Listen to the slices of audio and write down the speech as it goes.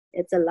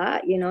it's a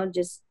lot, you know,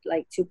 just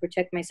like to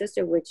protect my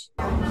sister, which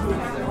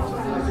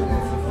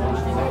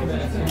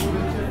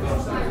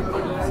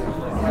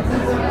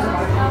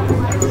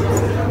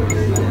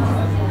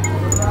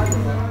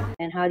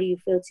and how do you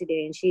feel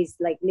today? And she's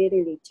like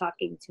literally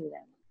talking to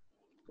them,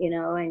 you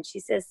know, and she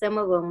says some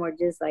of them were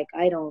just like,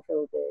 I don't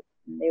feel good.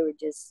 And they were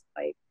just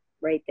like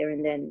right there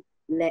and then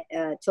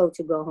told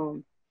to go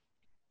home.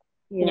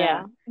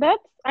 Yeah, Yeah.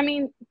 I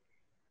mean,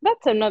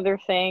 that's another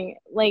thing.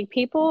 Like,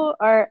 people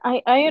are,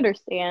 I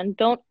understand,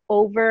 don't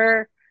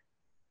over,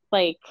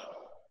 like,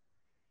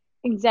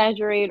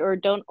 exaggerate, or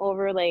don't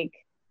over, like,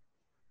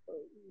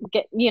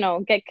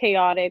 get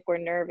chaotic or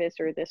nervous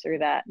or this or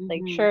that.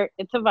 Like, Mm-hmm. sure,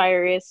 it's a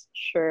virus,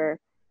 sure.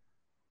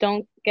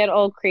 Don't get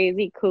all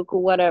crazy, cuckoo,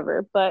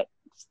 whatever, but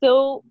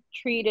still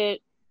treat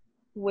it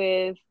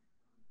with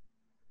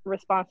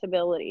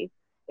responsibility.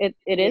 It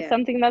is Yeah.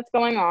 something that's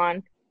going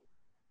on.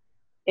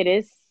 It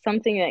is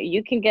something that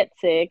you can get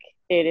sick.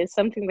 It is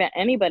something that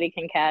anybody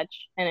can catch,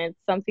 and it's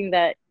something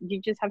that you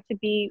just have to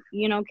be,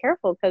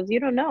 careful, because you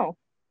don't know.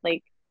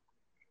 Like,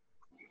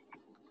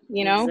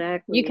 you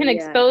Exactly. can Yeah.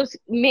 expose,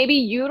 maybe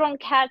you don't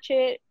catch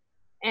it,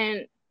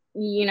 and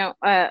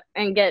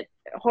and get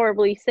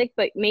horribly sick,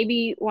 but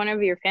maybe one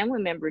of your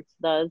family members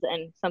does,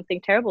 and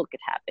something terrible could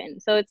happen.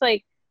 So it's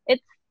like,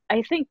 it's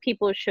I think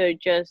people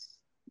should just,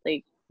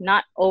 like,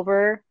 not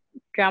over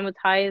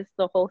dramatize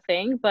the whole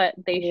thing, but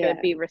they should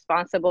Yeah. be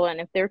responsible,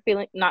 and if they're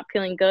feeling not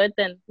feeling good,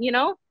 then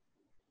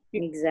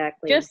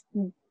Exactly. just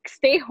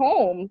stay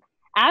home.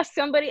 Ask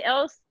somebody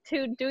else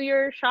to do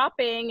your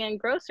shopping and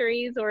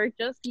groceries, or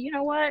just,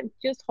 what,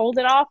 just hold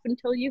it off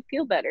until you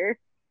feel better.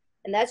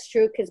 And that's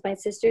true because my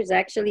sister's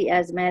actually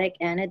asthmatic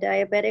and a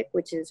diabetic,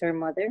 which is her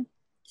mother.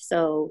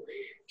 So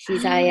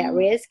she's high at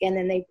risk. And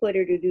then they put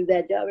her to do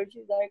that job. And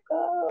she's like,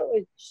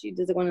 oh, she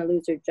doesn't want to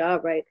lose her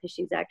job, right? Because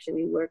she's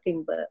actually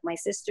working. But my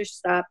sister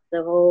stopped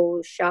the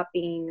whole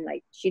shopping.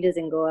 Like, she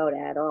doesn't go out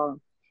at all.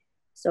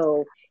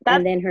 So,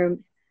 and That's then her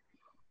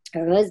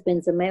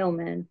husband's a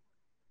mailman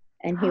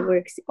and he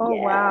works. Oh,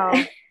 Yeah. wow.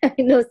 I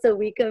know. So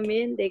they come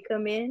in, they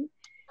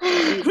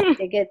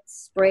get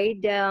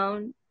sprayed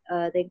down.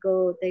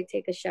 They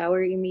take a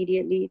shower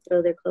immediately,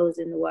 throw their clothes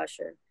in the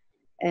washer,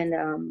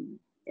 and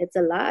it's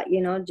a lot, you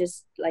know,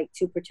 just like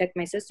to protect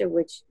my sister,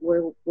 which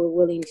we're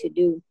willing to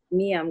do.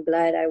 Me, I'm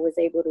glad I was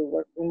able to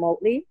work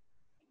remotely,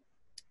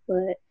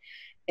 but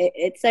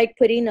it's like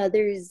putting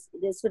others.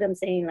 That's what I'm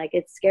saying. Like,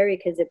 it's scary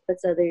because it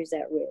puts others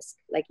at risk.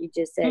 Like you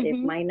just said, it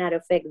Mhm. might not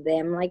affect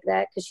them like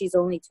that because she's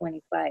only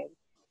 25.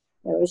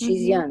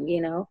 She's Mhm. young,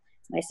 you know.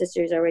 My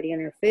sister's already in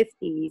her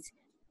 50s,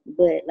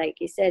 but like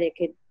you said, it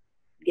could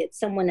get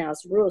someone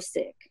else real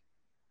sick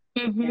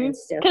Mhm. and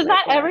stuff Cuz like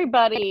not that.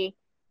 everybody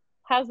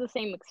has the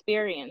same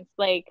experience.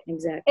 Like, it's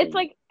Exactly.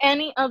 like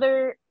any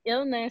other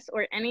illness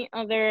or any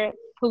other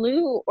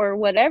flu or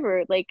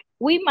whatever. Like,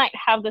 we might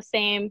have the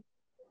same,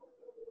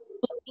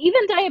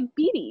 even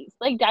diabetes.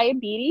 Like,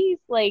 diabetes,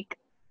 like,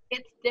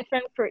 it's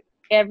different for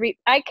every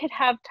I could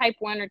have type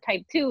 1 or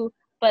type 2,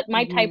 but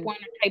my type Hmm. 1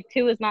 or type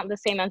 2 is not the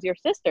same as your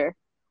sister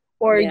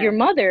or your Yeah.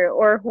 mother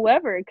or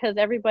whoever, because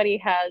everybody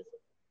has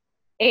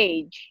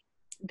age,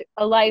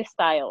 a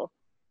lifestyle,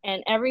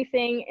 and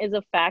everything is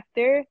a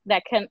factor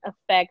that can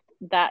affect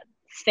that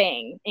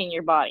thing in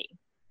your body,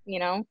 you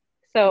know?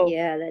 So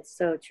Yeah, that's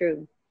so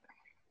true.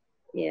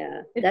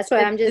 Yeah. it's That's why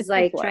it's I'm just it's just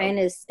like wild. trying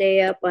to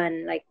stay up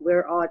on, like,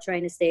 we're all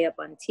trying to stay up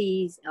on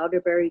teas,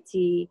 elderberry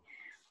tea,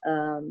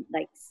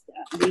 like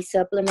these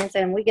supplements,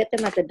 and we get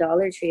them at the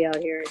Dollar Tree out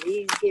here.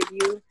 These give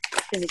you,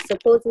 because it's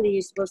supposedly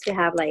you're supposed to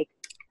have like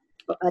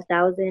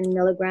 1,000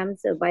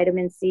 milligrams of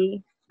vitamin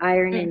C,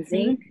 iron, and Hmm.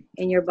 zinc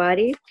in your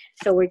body.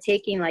 So we're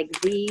taking like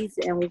these,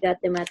 and we got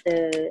them at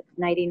the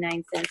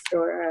 99-cent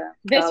store,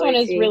 This Dollar one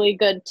is Tree. really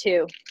good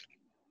too.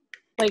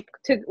 Like,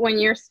 to when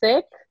you're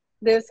sick,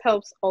 this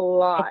helps a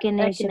lot.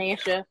 Echinacea.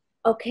 Echinacea.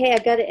 Okay, I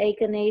got an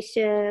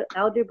echinacea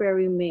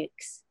elderberry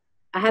mix.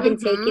 I haven't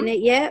taken Hmm. it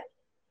yet,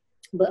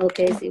 but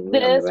okay, see, we're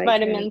on the This right track.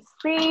 vitamin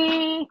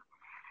C,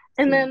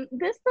 and See, then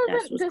this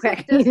that's doesn't. what's This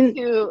is just cracking.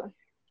 to,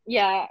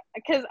 yeah,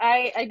 because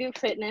I do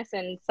fitness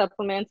and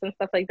supplements and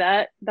stuff like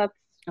that. That's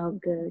Oh,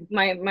 good.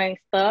 my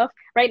stuff.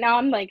 Right now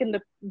I'm like in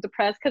the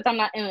depressed because I'm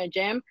not in a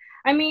gym.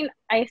 I mean,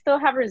 I still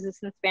have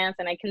resistance bands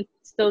and I can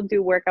still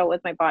do workout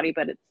with my body,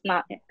 but it's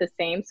not Yeah. the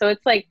same. So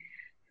it's like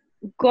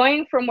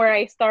going from where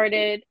I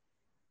started,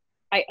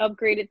 I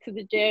upgraded to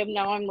the gym.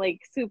 Now I'm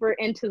like super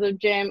into the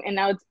gym, and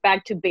now it's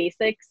back to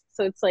basics.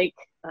 So it's like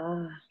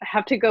Ah, I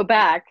have to go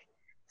back.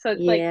 So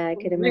it's like yeah, I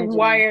could imagine.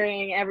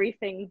 rewiring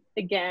everything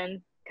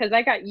again, because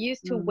I got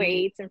used to Hmm.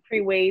 weights and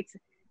free weights,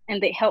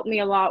 and they helped me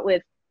a lot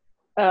with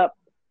uh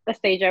a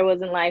stage I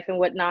was in life and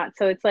whatnot.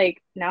 So it's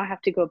like now I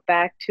have to go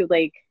back to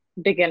like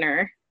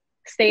beginner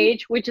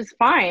stage, which is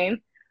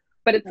fine,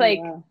 but it's Oh, like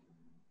wow.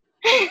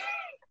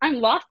 I'm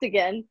lost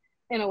again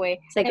in a way.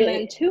 It's like And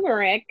then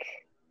turmeric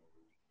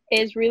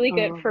is really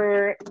good oh,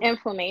 for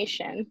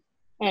inflammation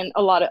and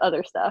a lot of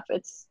other stuff.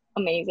 It's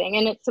amazing,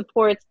 and it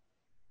supports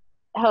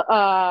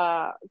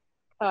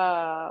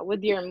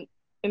with your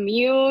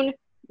immune,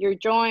 your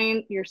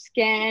joint, your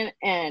skin,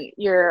 and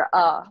your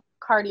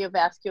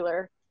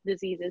cardiovascular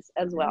diseases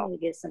as I well. need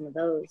to get some of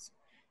those.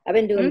 I've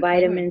been doing Mm-hmm.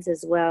 vitamins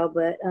as well,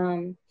 but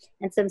and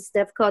some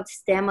stuff called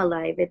Stem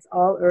Alive. It's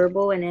all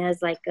herbal and it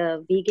has like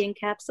vegan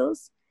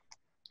capsules,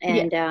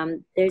 Yes.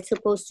 and they're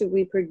supposed to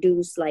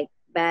reproduce like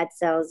bad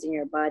cells in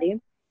your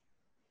body.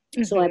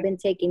 So I've Mm-hmm. been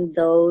taking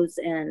those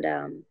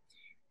and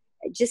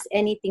just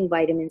anything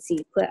vitamin C.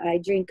 I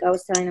drink. I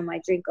was telling them I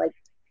drink like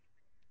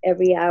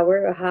every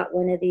hour a hot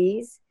one of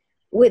these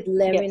with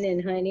lemon Yes.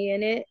 and honey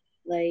in it.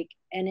 Like,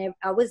 and if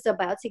I was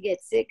about to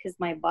get sick because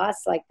my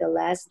boss, like the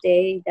last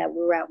day that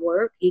we were at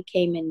work, he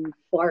came in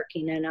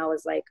barking, and I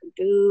was like,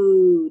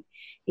 dude.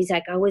 He's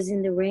like, I was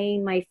in the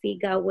rain, my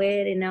feet got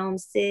wet, and now I'm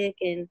sick,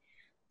 and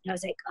I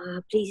was like,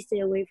 please stay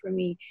away from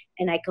me.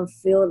 And I can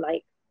feel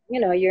like,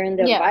 you're in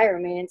the Yeah.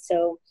 environment.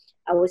 So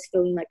I was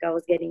feeling like I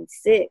was getting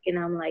sick. And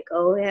I'm like,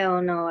 oh,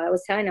 hell no. I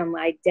was telling him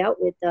I dealt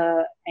with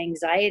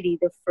anxiety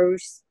the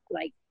first,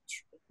 like,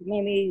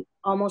 maybe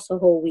almost a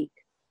whole week.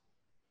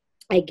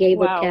 I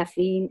gave up Wow.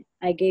 caffeine.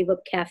 I gave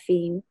up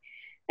caffeine.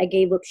 I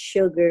gave up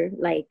sugar,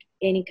 like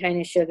any kind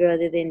of sugar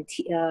other than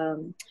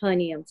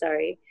honey. I'm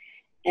sorry.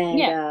 And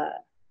Yeah.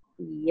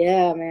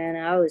 yeah, man,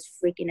 I was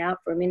freaking out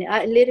for a minute.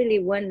 I literally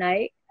one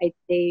night,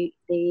 they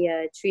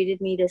treated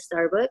me to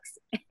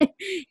Starbucks,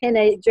 and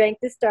I drank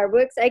the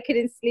Starbucks. I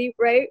couldn't sleep,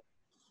 right?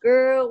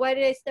 Girl, why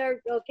did I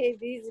start? Okay,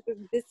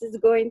 this is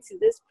going to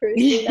this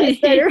person. I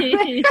started.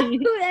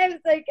 I was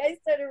like, I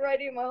started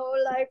writing my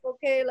whole life.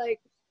 Okay, like,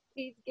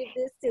 please give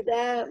this to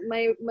that.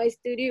 My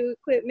studio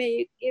equipment,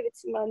 you give it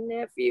to my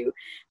nephew.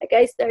 Like,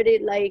 I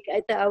started, like,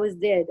 I thought I was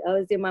dead. I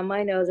was in my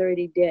mind, I was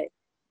already dead.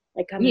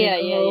 Like, I'm gonna Yeah.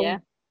 go Yeah. Yeah.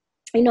 home.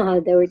 You know how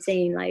they were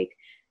saying, like,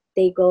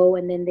 they go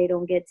and then they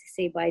don't get to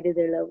say bye to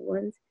their loved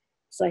ones.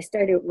 So I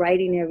started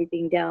writing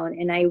everything down,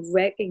 and I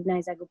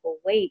recognized, I go, but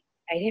wait,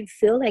 I didn't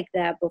feel like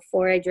that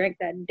before I drank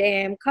that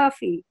damn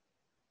coffee.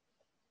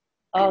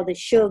 All the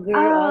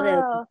sugar, all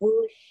the Oh.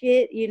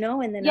 bullshit.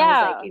 And then I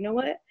was like, Yeah. you know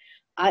what?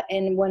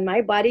 And when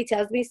my body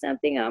tells me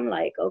something, I'm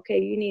like, okay,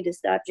 you need to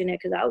stop, Jeanette,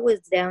 because I was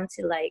down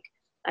to like,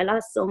 I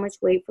lost so much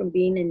weight from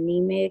being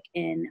anemic.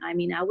 And I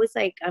mean, I was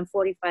like, I'm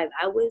 45.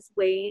 I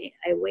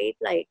weighed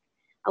like,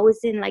 I was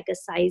in like a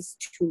size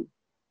 2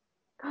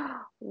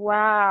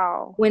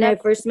 Wow. when I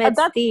first met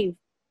That's Steve.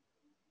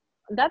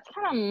 that's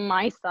kind of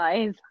my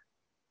size.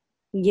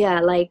 Yeah,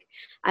 like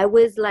I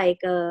was like,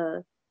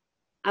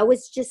 I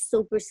was just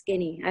super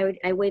skinny.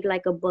 I weighed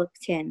like a buck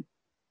 10.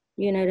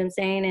 You know what I'm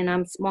saying? And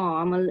I'm small.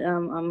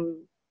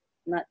 I'm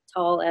not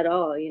tall at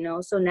all.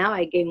 So now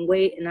I gain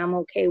weight and I'm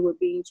okay with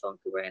being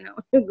chunky right now,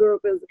 girl,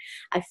 because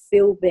I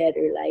feel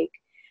better. Like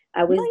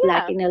I No, was yeah.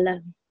 lacking a lot.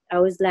 I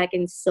was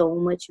lacking so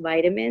much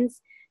vitamins.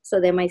 So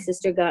then my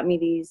sister got me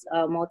these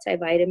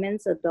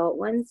multivitamins, adult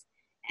ones,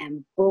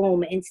 and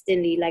boom,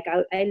 instantly, like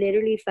I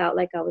literally felt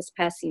like I was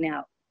passing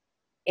out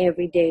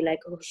every day, like,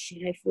 oh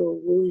shit, I feel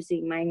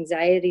woozy. My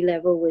anxiety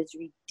level was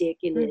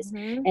ridiculous.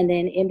 Mm-hmm. And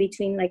then in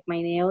between, like,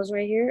 my nails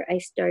right here, I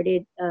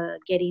started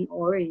getting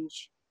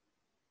orange,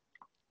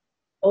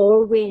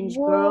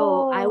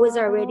 girl. I was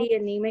Whoa. already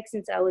anemic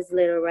since I was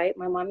little, right?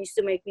 My mom used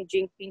to make me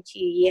drink pinche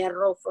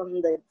hierro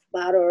from the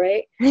bottle,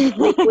 right?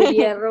 Liquid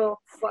hierro,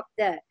 fuck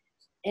that.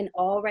 And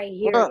all right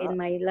here in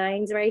my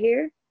lines right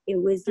here,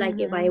 it was like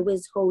if I Mm-hmm.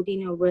 was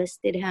holding a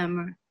rusted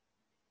hammer.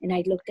 And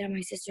I looked at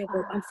my sister, I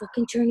go, I'm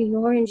fucking turning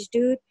orange,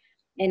 dude.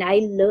 And I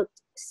looked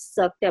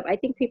sucked up. I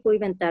think people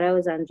even thought I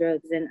was on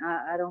drugs, and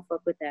I don't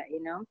fuck with that.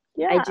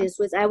 Yeah.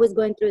 I was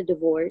going through a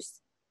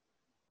divorce,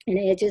 and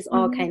it just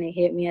all Mm-hmm. kind of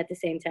hit me at the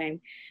same time.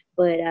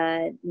 But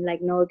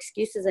like, no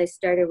excuses. I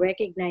started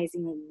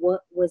recognizing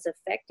what was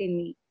affecting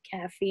me.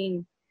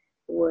 Caffeine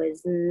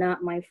was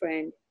not my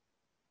friend.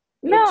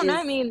 It No, I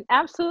just, mean,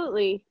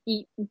 absolutely.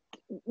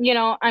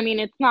 I mean,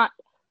 it's not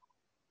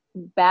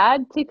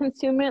bad to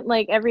consume it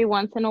like every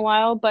once in a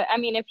while, but I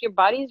mean, if your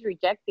body is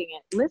rejecting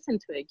it, listen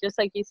to it. Just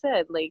like you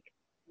said, like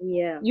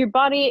yeah, your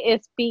body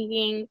is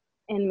speaking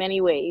in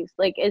many ways.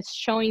 Like it's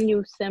showing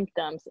you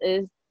symptoms,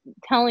 is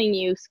telling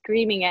you,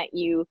 screaming at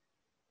you,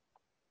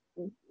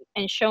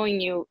 and showing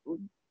you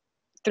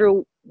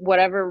through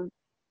whatever,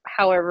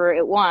 however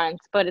it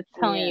wants, but it's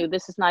telling yeah, you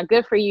this is not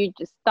good for you,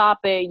 just stop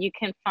it. You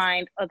can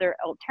find other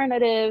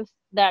alternatives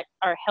that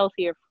are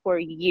healthier for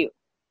you.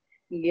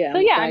 yeah, So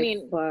yeah, I by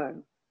mean, far.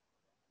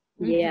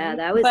 Yeah,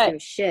 that was but some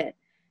shit.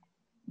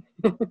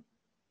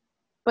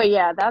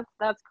 yeah,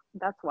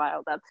 that's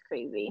wild. That's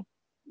crazy.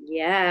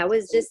 Yeah, I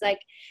was just like,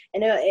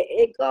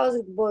 it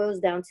boils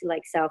down to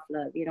like self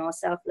love,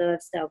 self love,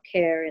 self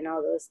care, and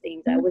all those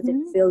things. I wasn't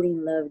Mm-hmm.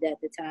 feeling loved at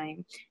the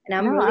time, and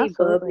I'm No, really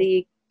absolutely.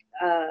 bubbly.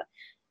 Uh,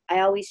 I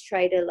always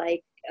try to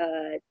like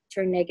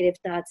turn negative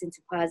thoughts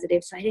into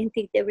positive. So I didn't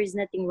think there was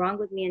nothing wrong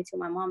with me until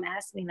my mom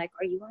asked me, like,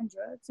 "Are you on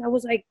drugs?" I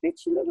was like,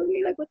 "Bitch, you look at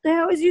me like, what the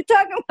hell is you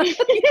talking about?"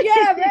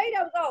 Yeah, right.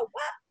 I was all,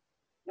 "What?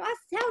 No, I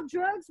sell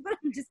drugs, but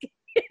I'm just kidding."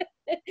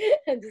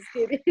 I'm just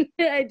kidding.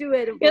 I do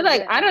it You're above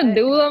like, that. I don't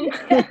do them.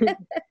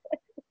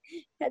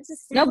 I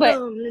just No,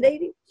 sell them,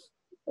 lady.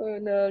 Oh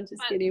no, I'm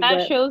just but kidding. that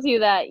But shows you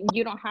that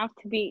you don't have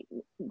to be.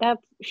 That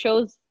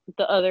shows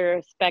the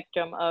other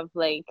spectrum of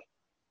like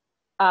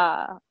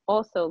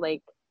also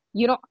like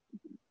you don't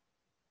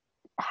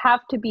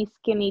have to be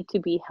skinny to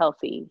be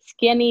healthy.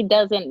 Skinny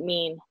doesn't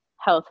mean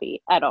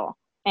healthy at all.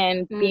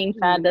 And being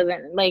fat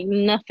doesn't, like,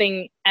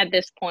 nothing at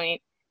this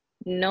point,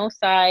 no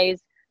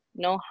size,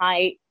 no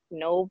height,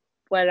 no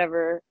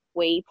whatever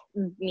weight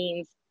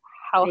means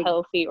how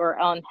healthy or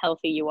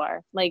unhealthy you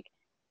are. Like,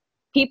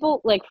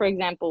 people, like, for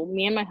example,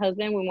 me and my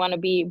husband, we want to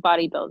be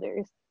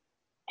bodybuilders.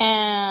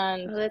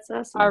 And that's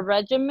awesome. our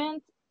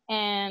regiment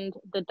and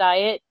the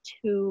diet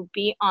to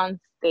be on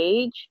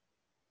stage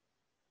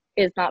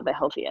is not the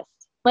healthiest.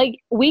 Like,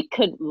 we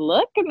could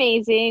look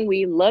amazing,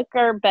 we look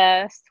our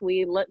best,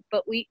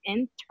 but we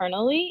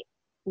internally,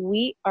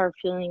 we are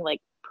feeling like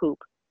poop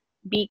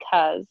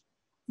because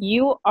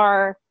you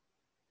are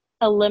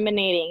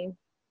eliminating,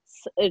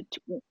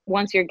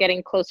 once you're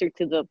getting closer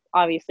to the,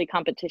 obviously,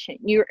 competition,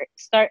 you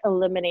start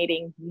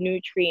eliminating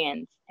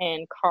nutrients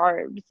and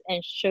carbs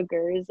and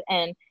sugars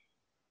and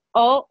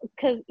all,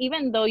 because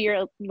even though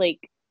you're like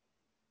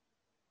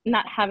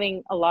not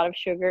having a lot of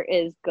sugar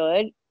is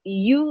good,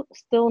 you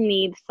still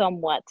need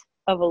somewhat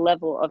of a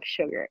level of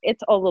sugar.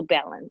 It's all a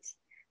balance.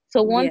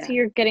 So once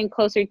you're getting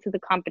closer to the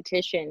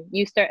competition,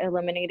 you start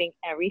eliminating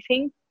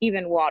everything,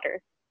 even water.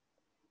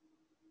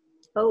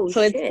 Oh,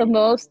 so shit. It's the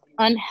most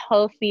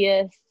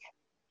unhealthiest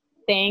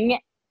thing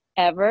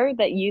ever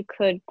that you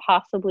could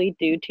possibly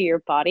do to your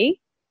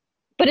body.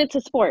 But it's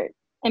a sport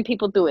and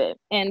people do it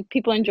and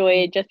people enjoy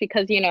it just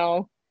because, you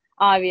know,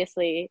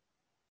 obviously,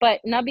 but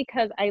not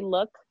because I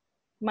look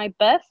my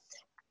best.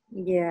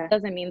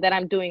 Doesn't mean that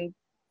I'm doing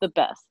the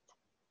best.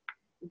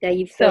 That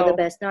you feel the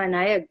best. No, and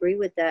I agree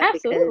with that.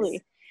 Absolutely.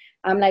 Because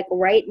I'm like,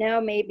 right now,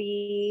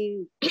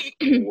 maybe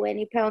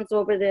 20 pounds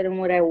over than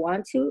what I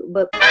want to,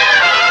 but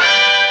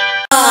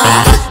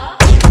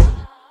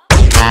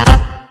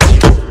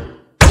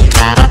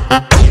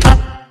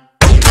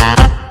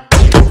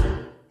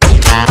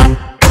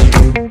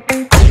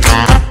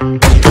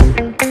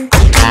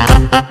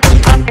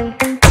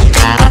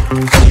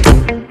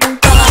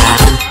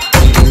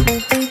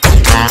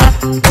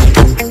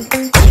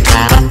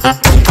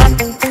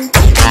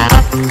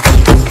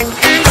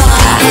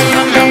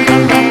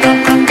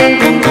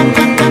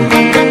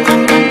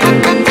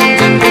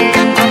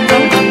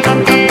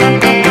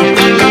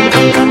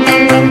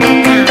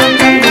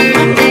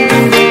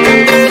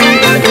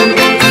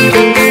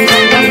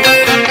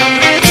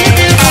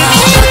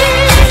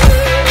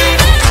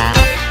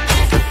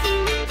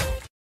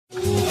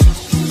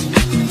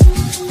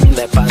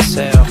de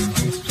paseo,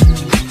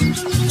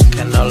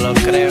 que no lo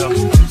creo.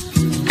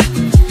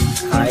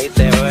 Ahí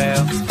te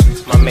veo,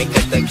 mami,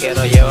 que te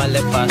quiero llevar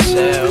de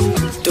paseo.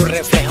 Tu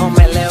reflejo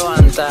me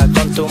levanta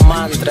con tu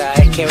mantra,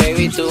 es que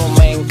baby tú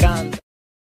me encanta.